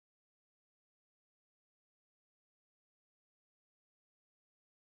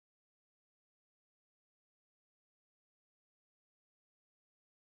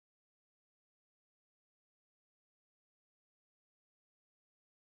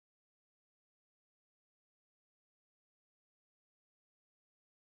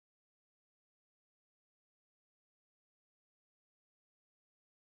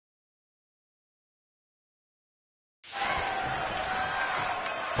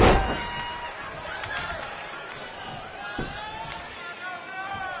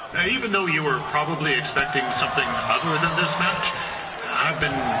Even though you were probably expecting something other than this match, I've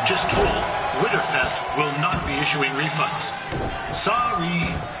been just told Winterfest will not be issuing refunds.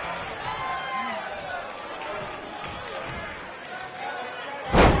 Sorry.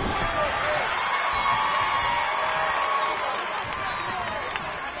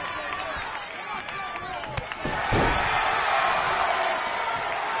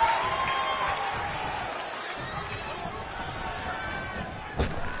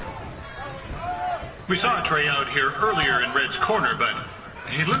 We saw Trey out here earlier in Red's corner, but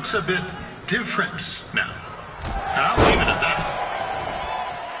he looks a bit different now. And I'll leave it at that.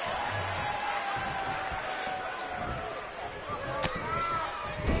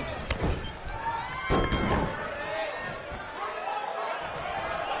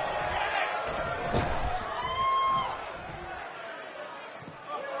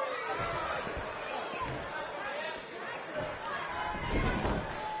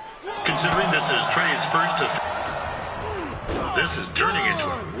 Considering this is Trey's first this is turning into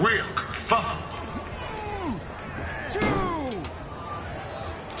a real kerfuffle.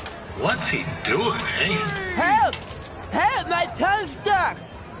 What's he doing, eh? Help! Help! My tongue's stuck!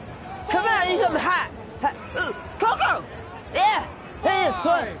 Come on, need some hot! Coco! Yeah! Hey,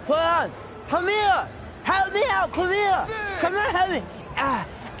 hold on! Come here! Help me out! Come here! Come on, help me!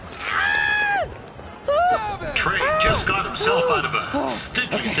 Trey just got himself out of a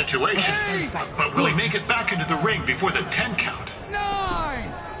sticky situation, but will he make it back into the ring before the 10 count?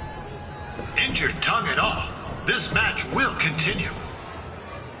 9! Injured tongue and all, this match will continue.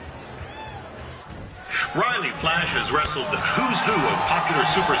 Riley Flash has wrestled the who's who of popular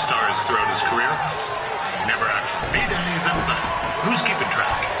superstars throughout his career. He never actually beat any of them, but who's keeping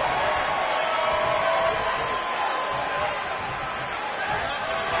track?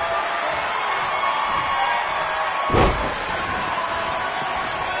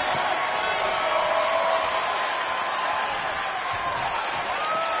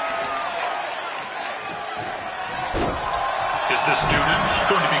 Is the student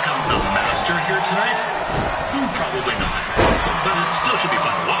going to become the master here tonight? Probably not, but it still should be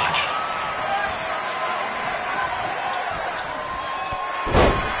fun to watch.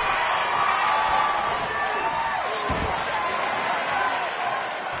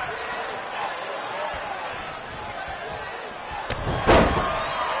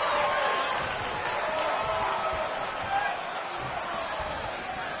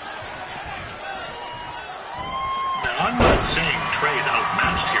 I'm not saying Trey's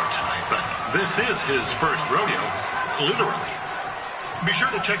outmatched here tonight, but this is his first rodeo, literally. Be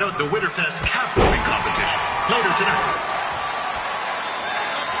sure to check out the Winterfest calf roping competition later tonight.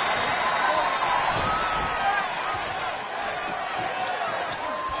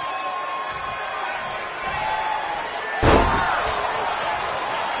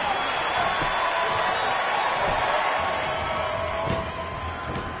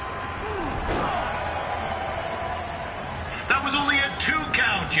 That was only a 2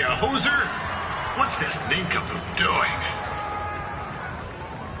 count, you hoser. What's this nincompoop doing?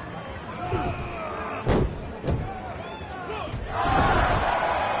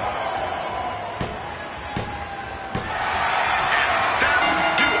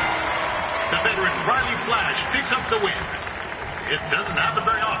 That'll do it. The veteran Riley Flash picks up the win. It doesn't happen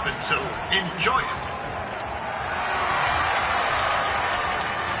very often, so enjoy it.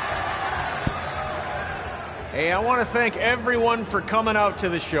 Hey, I want to thank everyone for coming out to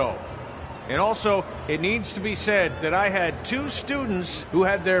the show. And also, it needs to be said that I had 2 students who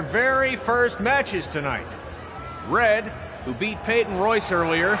had their very first matches tonight. Red, who beat Peyton Royce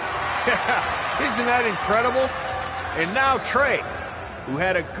earlier. Isn't that incredible? And now Trey, who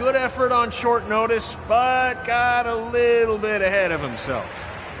had a good effort on short notice, but got a little bit ahead of himself.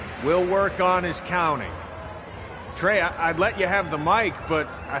 We'll work on his counting. Trey, I'd let you have the mic, but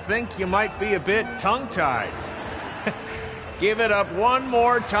I think you might be a bit tongue-tied. Give it up one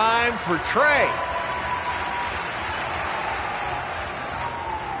more time for Trey.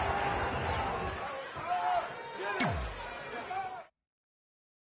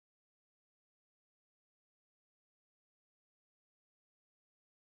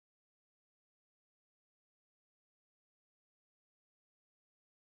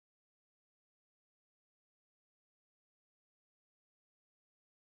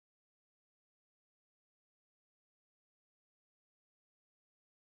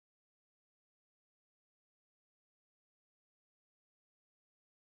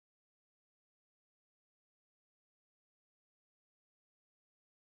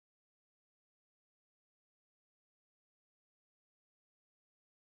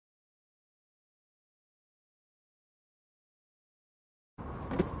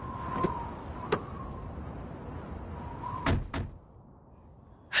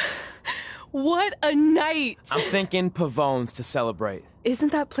 What a night! I'm thinking Pavone's to celebrate.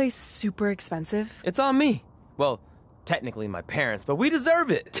 Isn't that place super expensive? It's on me. Well, technically my parents, but we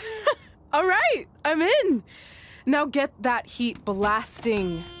deserve it. All right, I'm in. Now get that heat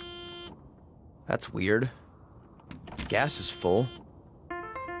blasting. That's weird. Gas is full.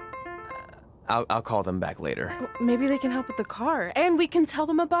 I'll call them back later. Maybe they can help with the car. And we can tell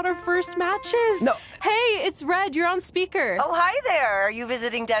them about our first matches. No. Hey, it's Red. You're on speaker. Oh, hi there. Are you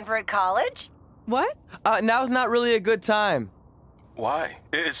visiting Denver at college? What? Now's not really a good time. Why?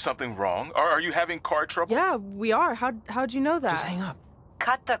 Is something wrong? Are you having car trouble? Yeah, we are. How'd you know that? Just hang up.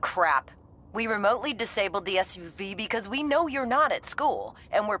 Cut the crap. We remotely disabled the SUV because we know you're not at school,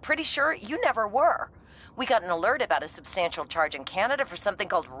 and we're pretty sure you never were. We got an alert about a substantial charge in Canada for something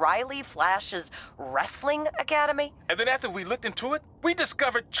called Riley Flash's Wrestling Academy. And then after we looked into it, we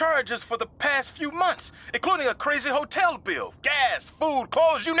discovered charges for the past few months, including a crazy hotel bill, gas, food,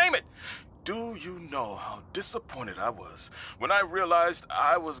 clothes, you name it. Do you know how disappointed I was when I realized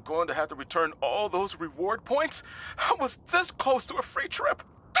I was going to have to return all those reward points? I was this close to a free trip.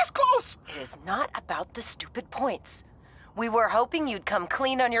 This close! It is not about the stupid points. We were hoping you'd come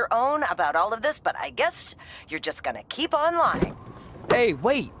clean on your own about all of this, but I guess you're just gonna keep on lying. Hey,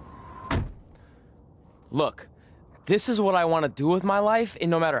 wait! Look, this is what I want to do with my life, and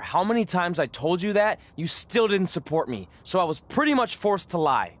no matter how many times I told you that, you still didn't support me, so I was pretty much forced to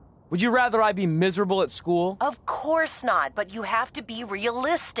lie. Would you rather I be miserable at school? Of course not, but you have to be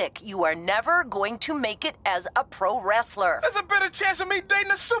realistic. You are never going to make it as a pro wrestler. There's a better chance of me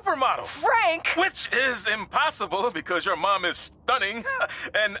dating a supermodel. Frank! Which is impossible because your mom is stunning,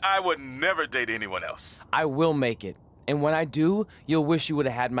 and I would never date anyone else. I will make it. And when I do, you'll wish you would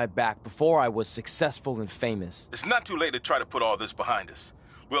have had my back before I was successful and famous. It's not too late to try to put all this behind us.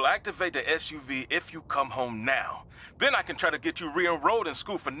 We'll activate the SUV if you come home now. Then I can try to get you re-enrolled in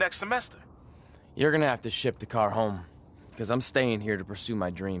school for next semester. You're gonna have to ship the car home, because I'm staying here to pursue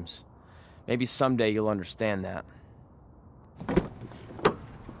my dreams. Maybe someday you'll understand that.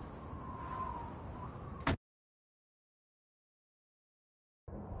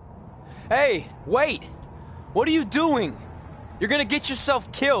 Hey, wait! What are you doing? You're gonna get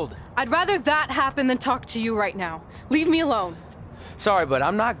yourself killed. I'd rather that happen than talk to you right now. Leave me alone. Sorry, but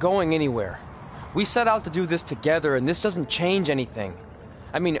I'm not going anywhere. We set out to do this together, and this doesn't change anything.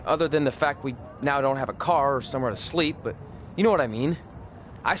 I mean, other than the fact we now don't have a car or somewhere to sleep, but you know what I mean.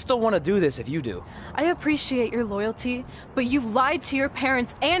 I still want to do this if you do. I appreciate your loyalty, but you lied to your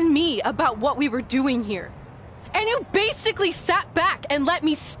parents and me about what we were doing here. And you basically sat back and let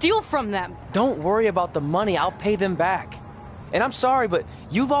me steal from them. Don't worry about the money, I'll pay them back. And I'm sorry, but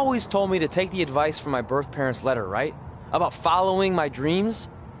you've always told me to take the advice from my birth parents' letter, right? About following my dreams?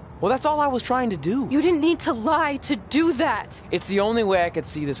 Well, that's all I was trying to do. You didn't need to lie to do that. It's the only way I could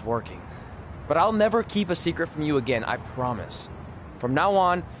see this working. But I'll never keep a secret from you again, I promise. From now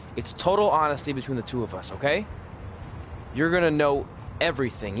on, it's total honesty between the two of us, okay? You're gonna know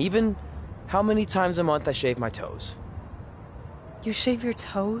everything, even how many times a month I shave my toes. You shave your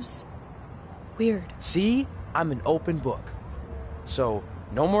toes? Weird. See? I'm an open book. So,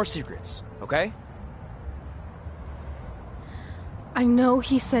 no more secrets, okay? I know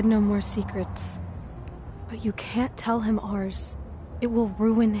he said no more secrets, but you can't tell him ours. It will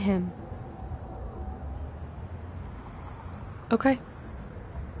ruin him. Okay.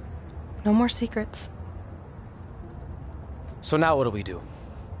 No more secrets. So now what do?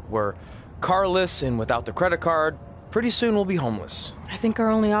 We're carless and without the credit card. Pretty soon we'll be homeless. I think our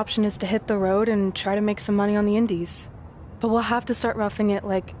only option is to hit the road and try to make some money on the indies. But we'll have to start roughing it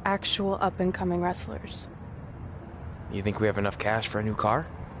like actual up-and-coming wrestlers. You think we have enough cash for a new car?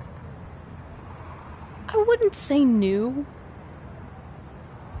 I wouldn't say new.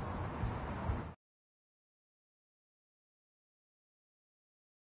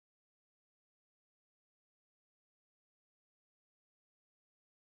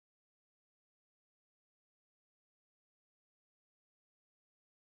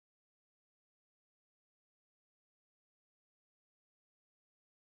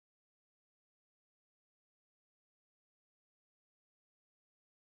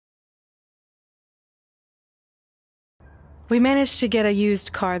 We managed to get a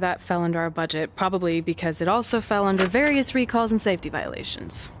used car that fell under our budget, probably because it also fell under various recalls and safety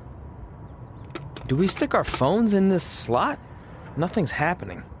violations. Do we stick our phones in this slot? Nothing's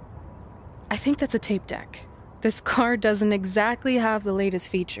happening. I think that's a tape deck. This car doesn't exactly have the latest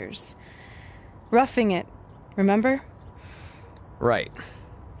features. Roughing it, remember? Right.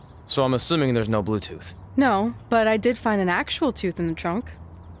 So I'm assuming there's no Bluetooth. No, but I did find an actual tooth in the trunk.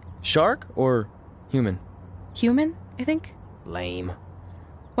 Shark or human? Human, I think. Lame.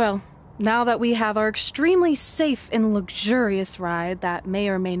 Well, Now that we have our extremely safe and luxurious ride that may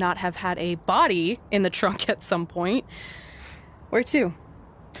or may not have had a body in the trunk at some point, where to?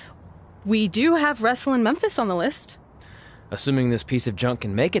 We do have Wrestle in Memphis on the list. Assuming this piece of junk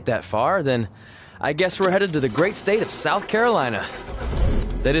can make it that far, then I guess we're headed to the great state of South Carolina.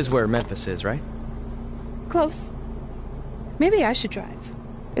 That is where Memphis is, right? Close. Maybe I should drive.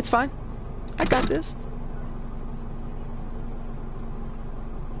 It's fine. I got this.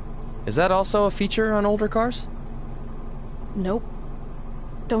 Is that also a feature on older cars? Nope.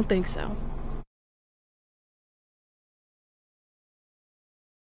 Don't think so.